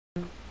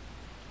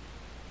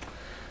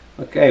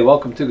Okay,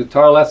 welcome to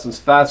Guitar Lessons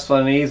Fast,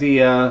 Fun, and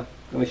Easy. I'm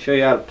going to show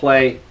you how to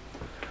play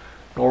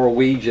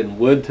Norwegian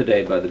Wood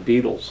today by the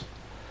Beatles.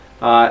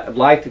 I'd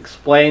like to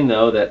explain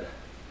though that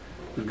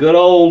the good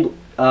old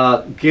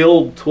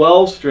Guild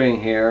 12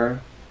 string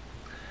here,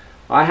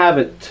 I have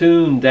it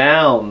tuned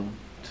down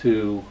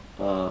to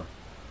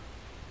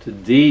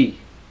D.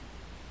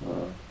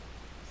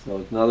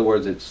 So in other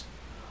words, it's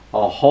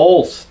a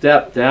whole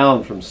step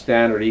down from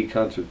standard E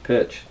concert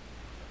pitch,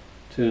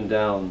 tuned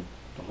down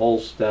a whole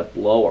step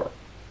lower.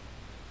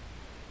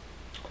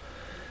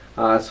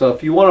 So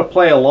if you want to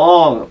play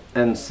along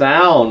and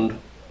sound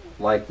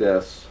like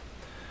this,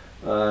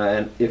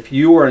 and if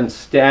you were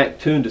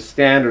tuned to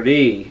standard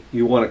E,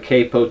 you want to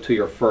capo to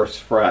your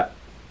first fret,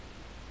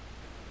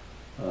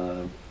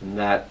 and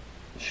that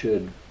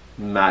should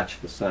match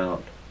the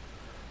sound.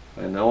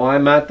 I know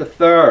I'm at the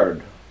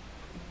third.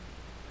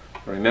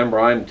 Remember,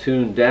 I'm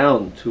tuned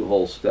down 2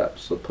 whole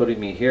steps, so putting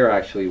me here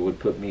actually would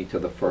put me to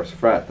the first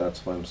fret.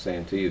 That's what I'm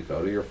saying to you.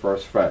 Go to your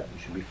first fret.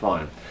 You should be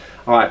fine.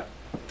 All right,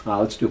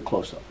 let's do a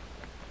close-up.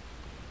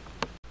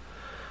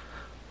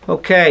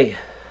 Okay,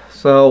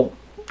 so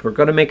we're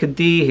going to make a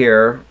D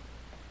here.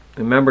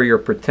 Remember, you're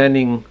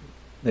pretending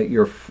that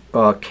your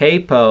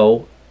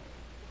capo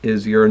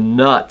is your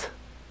nut.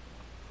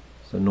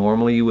 So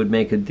normally you would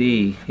make a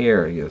D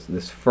here.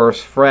 This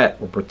first fret.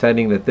 We're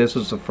pretending that this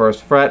is the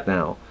first fret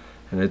now.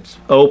 And it's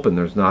open,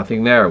 there's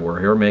nothing there.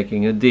 We're here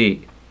making a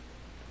D.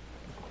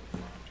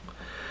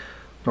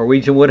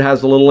 Norwegian Wood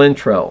has a little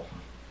intro.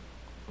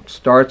 It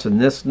starts in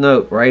this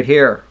note right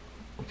here,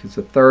 which is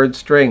the 3rd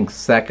string,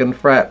 2nd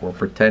fret. We're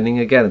pretending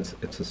again it's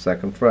the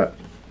 2nd fret.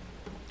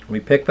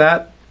 We pick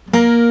that,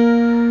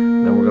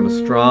 then we're going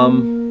to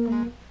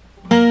strum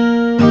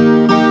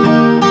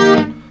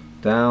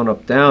down,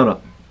 up, down,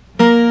 up.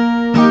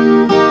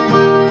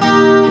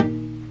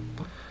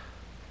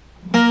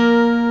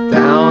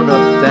 Down,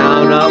 up,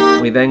 down,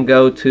 up. We then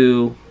go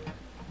to,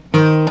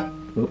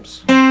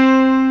 oops,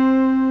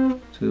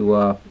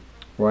 to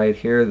right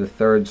here, the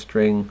 3rd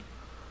string,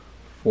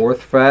 4th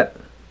fret,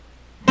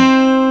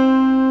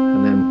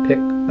 and then pick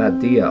that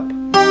D up.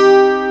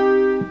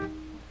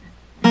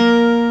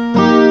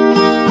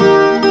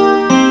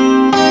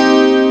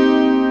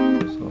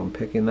 So I'm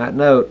picking that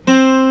note,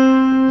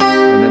 and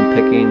then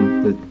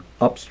picking the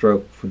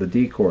upstroke for the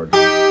D chord.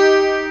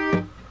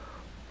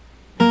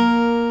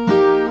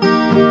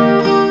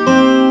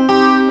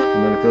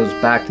 Goes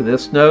back to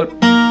this note,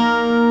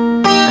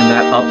 and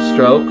that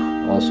upstroke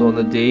also on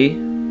the D,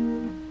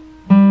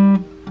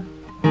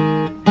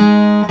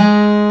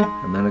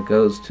 and then it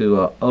goes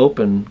to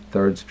open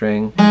 3rd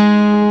string,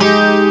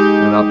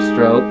 an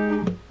upstroke.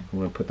 I'm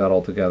going to put that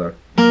all together.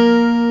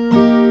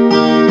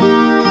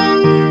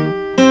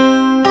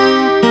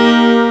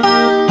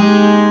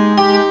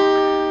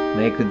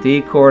 Make the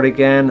D chord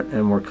again,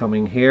 and we're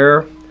coming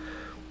here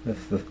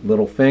with the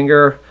little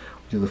finger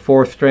to the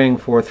 4th string,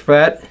 4th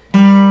fret.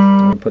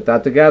 Put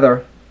that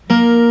together.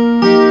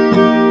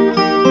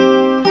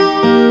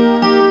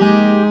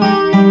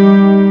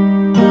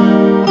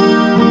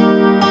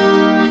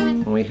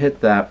 When we hit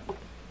that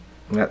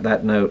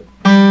note,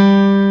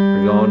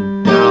 we're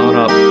going down,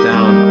 up,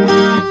 down,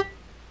 up.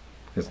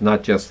 It's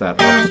not just that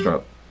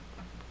upstroke.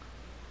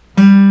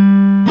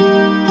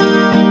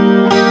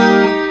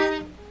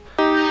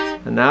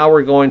 And now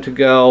we're going to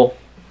go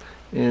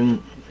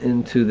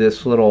into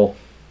this little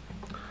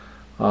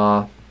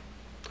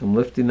I'm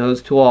lifting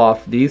those 2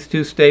 off. These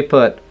 2 stay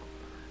put.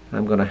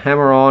 I'm going to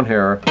hammer on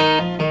here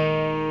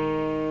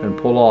and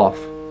pull off.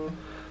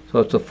 So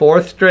it's a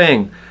 4th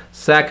string,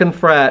 2nd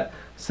fret,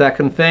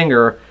 2nd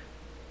finger,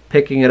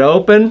 picking it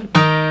open,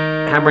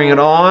 hammering it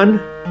on,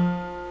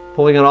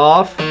 pulling it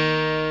off.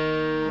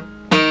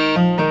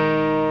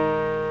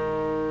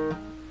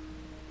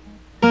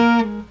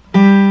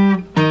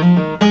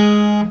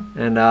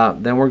 And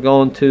then we're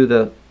going to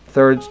the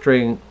 3rd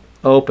string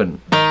open.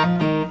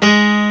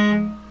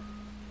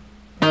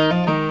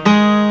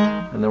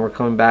 And then we're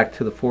coming back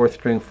to the 4th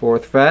string,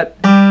 4th fret,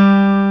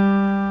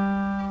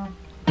 and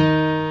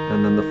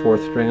then the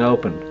 4th string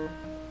open.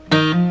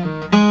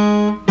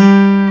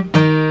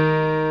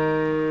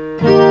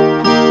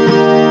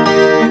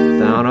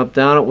 Down, up,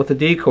 down it with the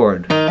D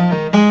chord. And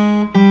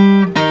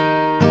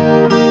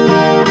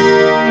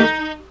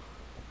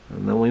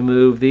then we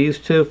move these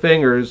 2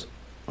 fingers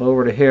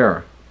over to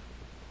here.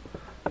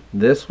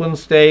 This one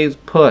stays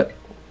put.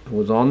 It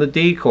was on the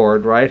D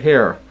chord right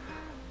here.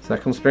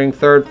 2nd string,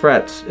 3rd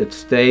frets. It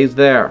stays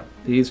there.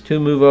 These 2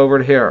 move over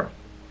to here,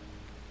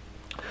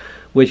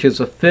 which is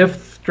a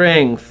 5th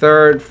string,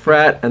 3rd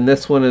fret, and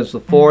this one is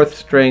the 4th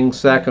string,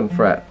 2nd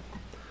fret.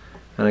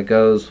 And it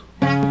goes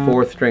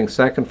 4th string,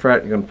 2nd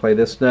fret. You're going to play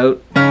this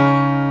note,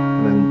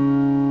 and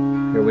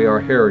then here we are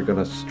here. We're going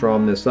to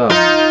strum this up.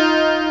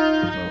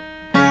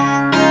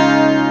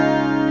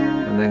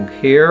 And then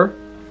here,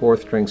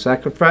 4th string,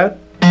 2nd fret,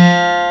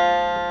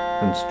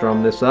 and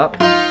strum this up.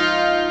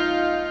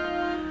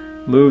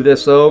 Move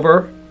this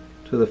over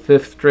to the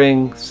 5th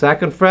string,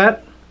 2nd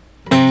fret,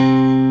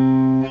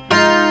 and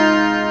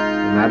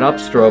that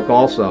upstroke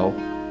also.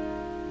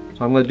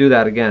 So I'm going to do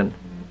that again.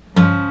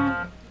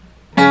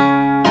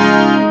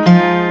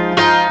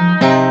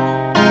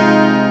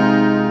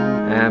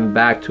 And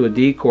back to a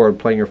D chord,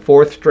 playing your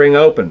 4th string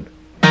open.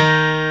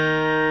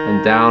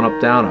 And down,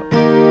 up, down, up.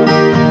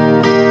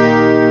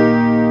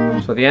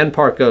 So the end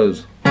part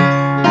goes.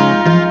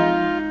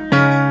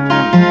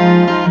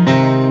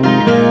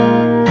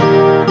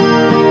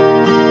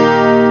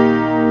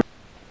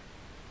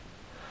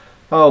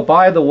 Oh,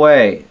 by the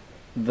way,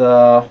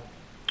 the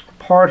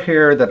part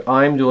here that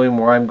I'm doing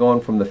where I'm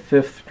going from the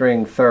 5th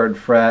string 3rd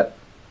fret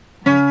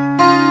to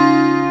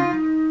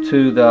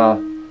the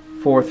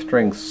 4th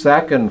string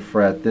 2nd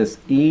fret, this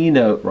E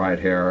note right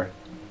here,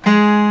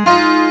 and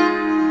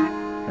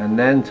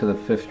then to the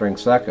 5th string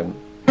 2nd.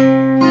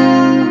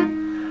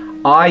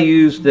 I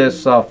use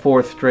this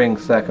 4th string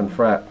 2nd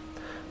fret,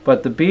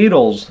 but the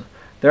Beatles,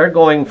 they're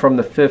going from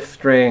the 5th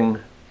string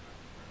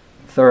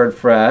 3rd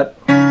fret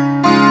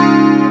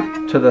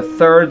to the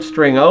 3rd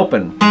string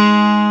open,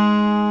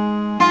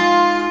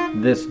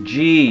 this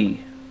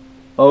G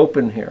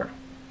open here,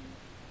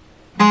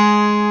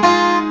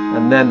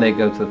 and then they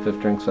go to the 5th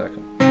string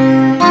 2nd,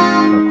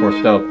 and of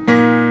course to open.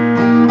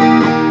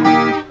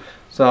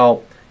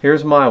 So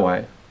here's my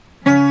way.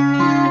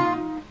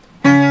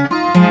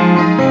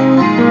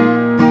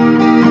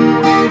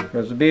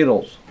 Here's the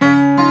Beatles.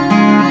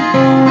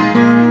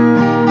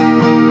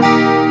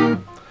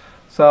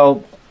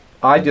 So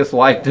I just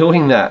like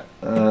doing that.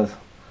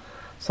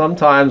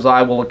 Sometimes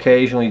I will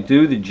occasionally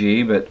do the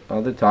G, but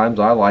other times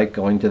I like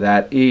going to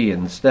that E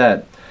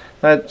instead.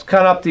 That's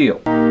kind of up to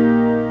you.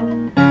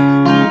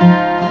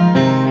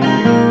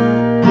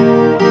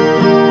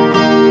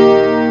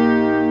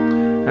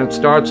 And it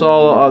starts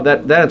all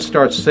then it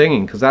starts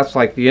singing, because that's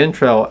like the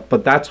intro,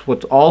 but that's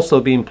what's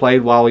also being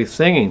played while he's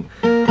singing.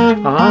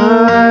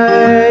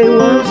 I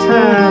once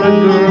had a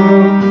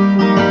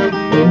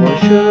girl, or what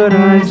should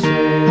I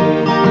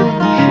say?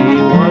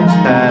 She once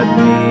had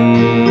me.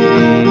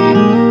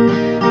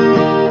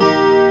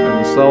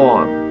 So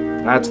on.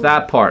 That's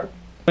that part.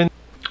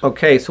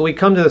 Okay, so we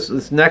come to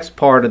this next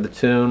part of the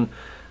tune.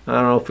 I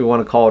don't know if we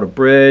want to call it a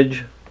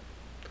bridge,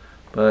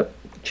 but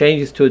it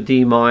changes to a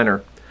D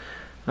minor.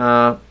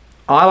 I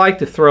like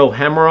to throw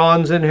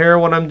hammer-ons in here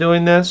when I'm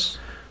doing this.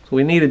 So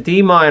we need a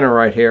D minor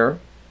right here,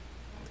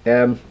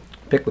 and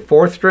pick the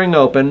 4th string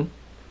open,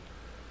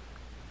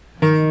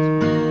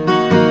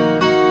 and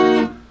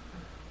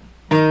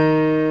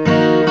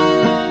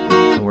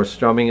we're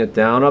strumming it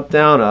down, up,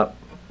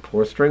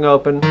 4th string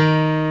open,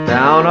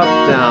 down,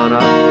 up, down,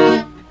 up.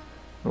 And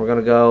we're going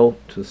to go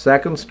to the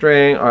 2nd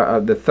string, or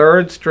the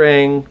 3rd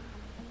string,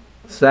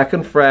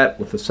 2nd fret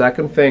with the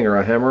 2nd finger.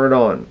 I hammer it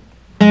on.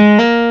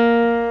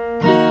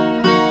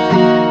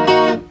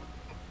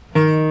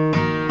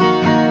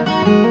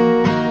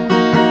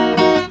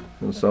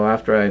 And so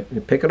after I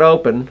pick it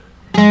open,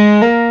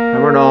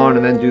 hammer it on,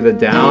 and then do the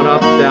down,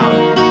 up,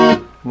 down.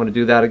 I'm going to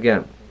do that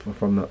again,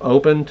 from the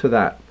open to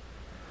that.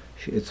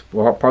 It's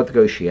the part that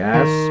goes, she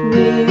asked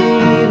me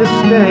to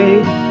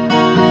stay.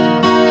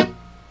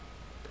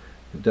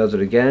 It does it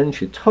again,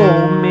 she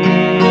told me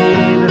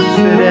to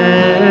sit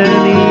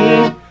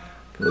and eat.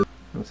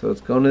 And so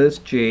it's going to this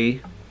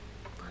G.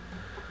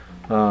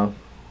 And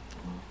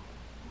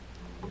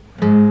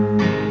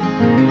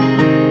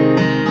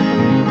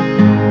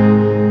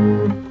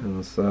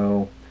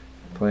so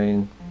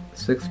playing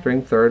 6th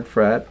string 3rd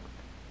fret,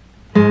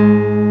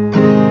 down,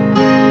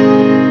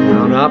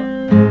 up,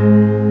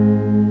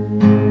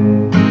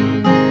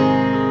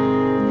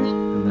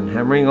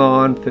 hammering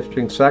on 5th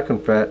string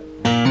 2nd fret,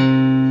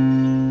 and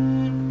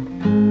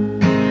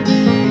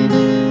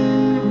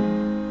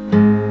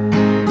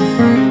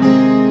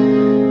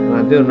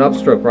I'm doing an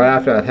upstroke right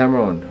after that hammer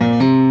on.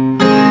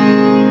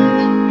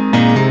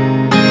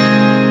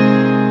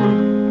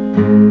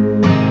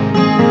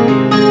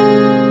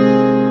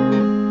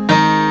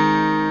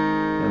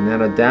 And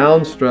then a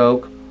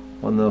downstroke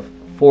on the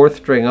 4th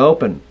string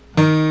open.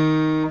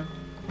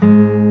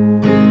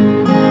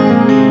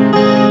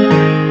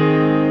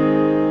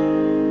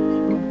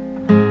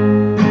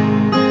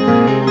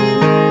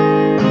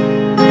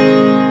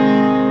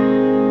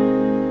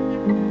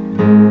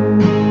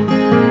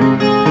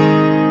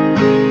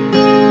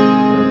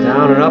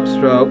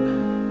 Upstroke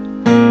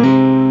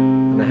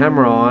and a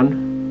hammer on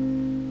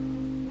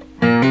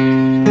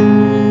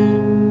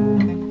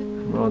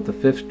with the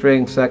 5th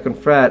string 2nd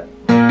fret,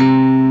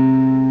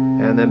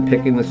 and then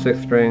picking the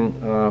 6th string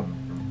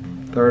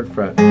 3rd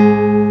fret.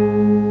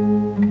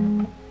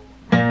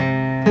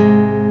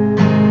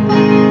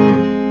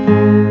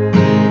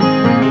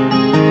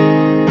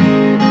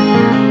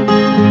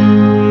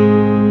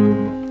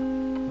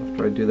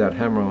 After I do that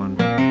hammer on,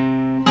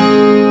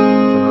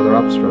 it's another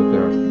upstroke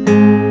there.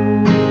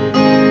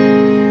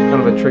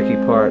 Kind of a tricky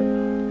part.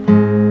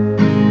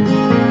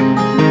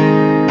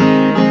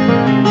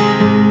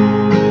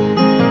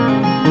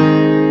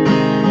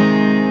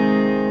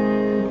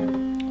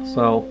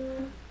 So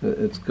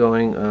it's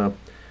going,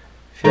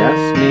 she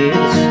asked me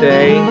to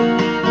stay,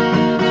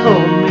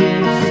 told me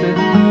to sit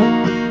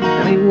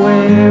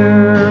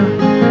anywhere,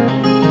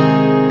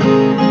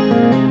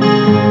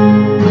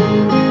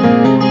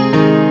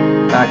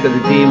 back to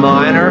the D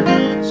minor.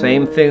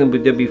 Same thing we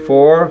did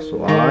before.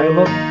 So I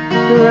looked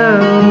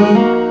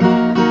around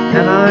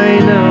and I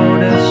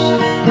noticed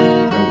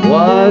there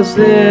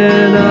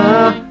wasn't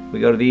a... We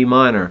go to the E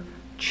minor.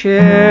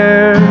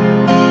 Chair.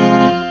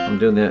 I'm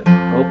doing the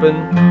open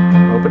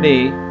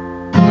E,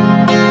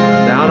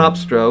 down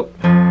upstroke.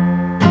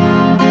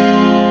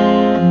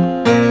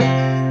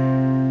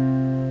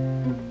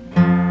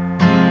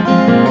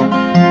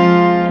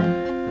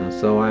 And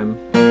so I'm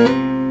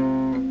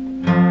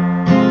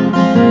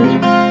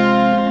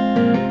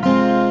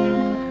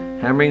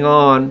hammering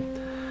on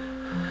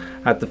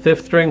at the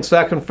 5th string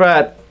 2nd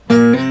fret.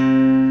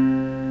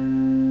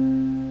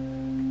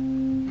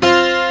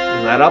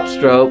 That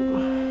upstroke,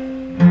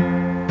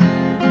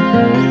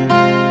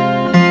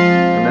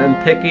 and then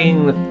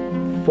picking the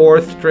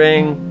 4th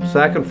string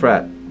 2nd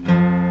fret,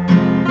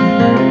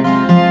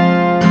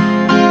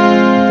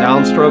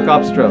 downstroke,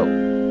 upstroke,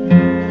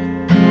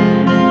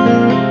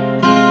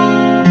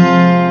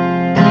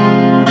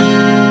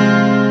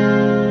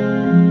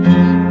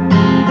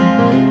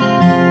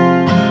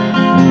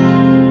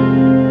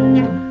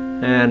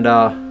 and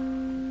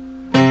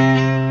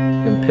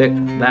you can pick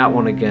that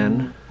one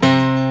again.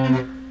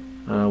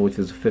 Which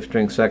is a 5th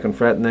string 2nd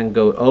fret, and then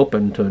go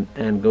open to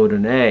and go to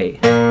an A.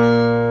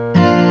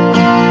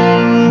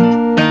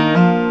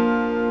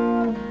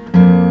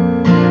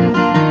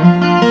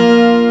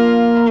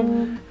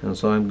 And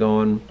so I'm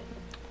going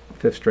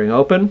 5th string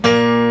open,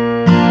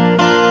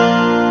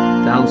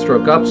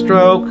 downstroke,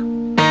 upstroke,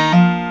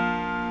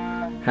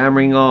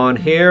 hammering on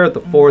here at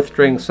the 4th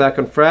string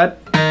 2nd fret,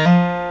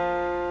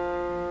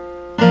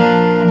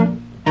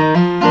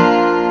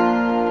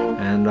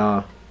 and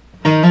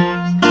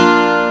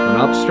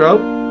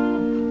upstroke,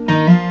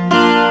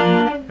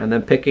 and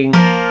then picking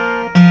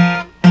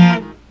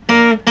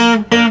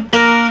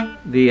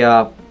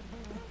the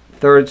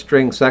 3rd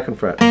string 2nd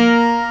fret.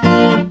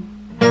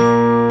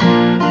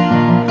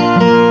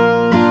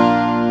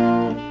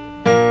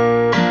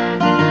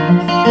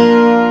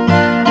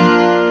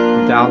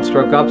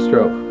 Downstroke,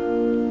 upstroke.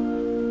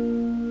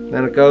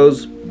 Then it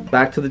goes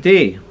back to the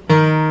D.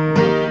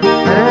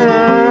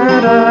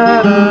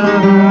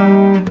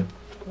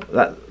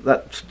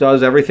 That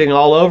does everything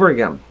all over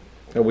again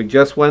that we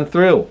just went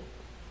through.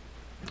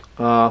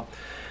 And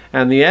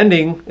the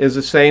ending is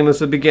the same as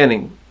the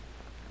beginning.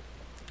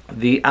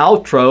 The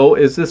outro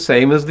is the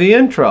same as the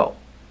intro.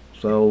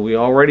 So we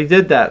already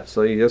did that.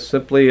 So you just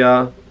simply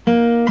just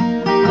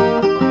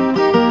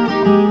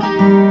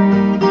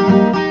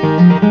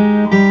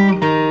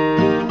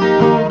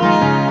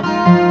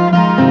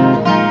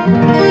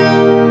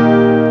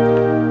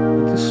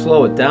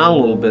slow it down a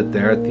little bit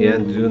there at the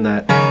end, doing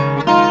that.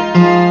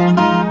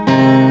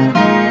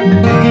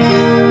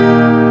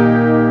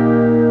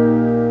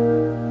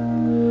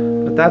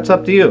 But that's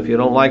up to you. If you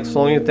don't like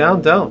slowing it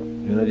down, don't.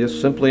 You know,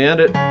 just simply end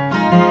it.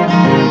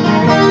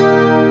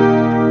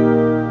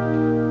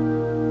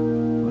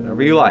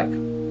 Whatever you like.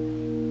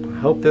 I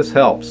hope this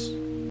helps.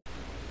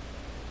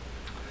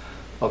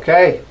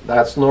 Okay,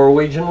 that's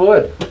Norwegian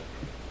wood.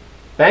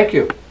 Thank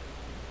you.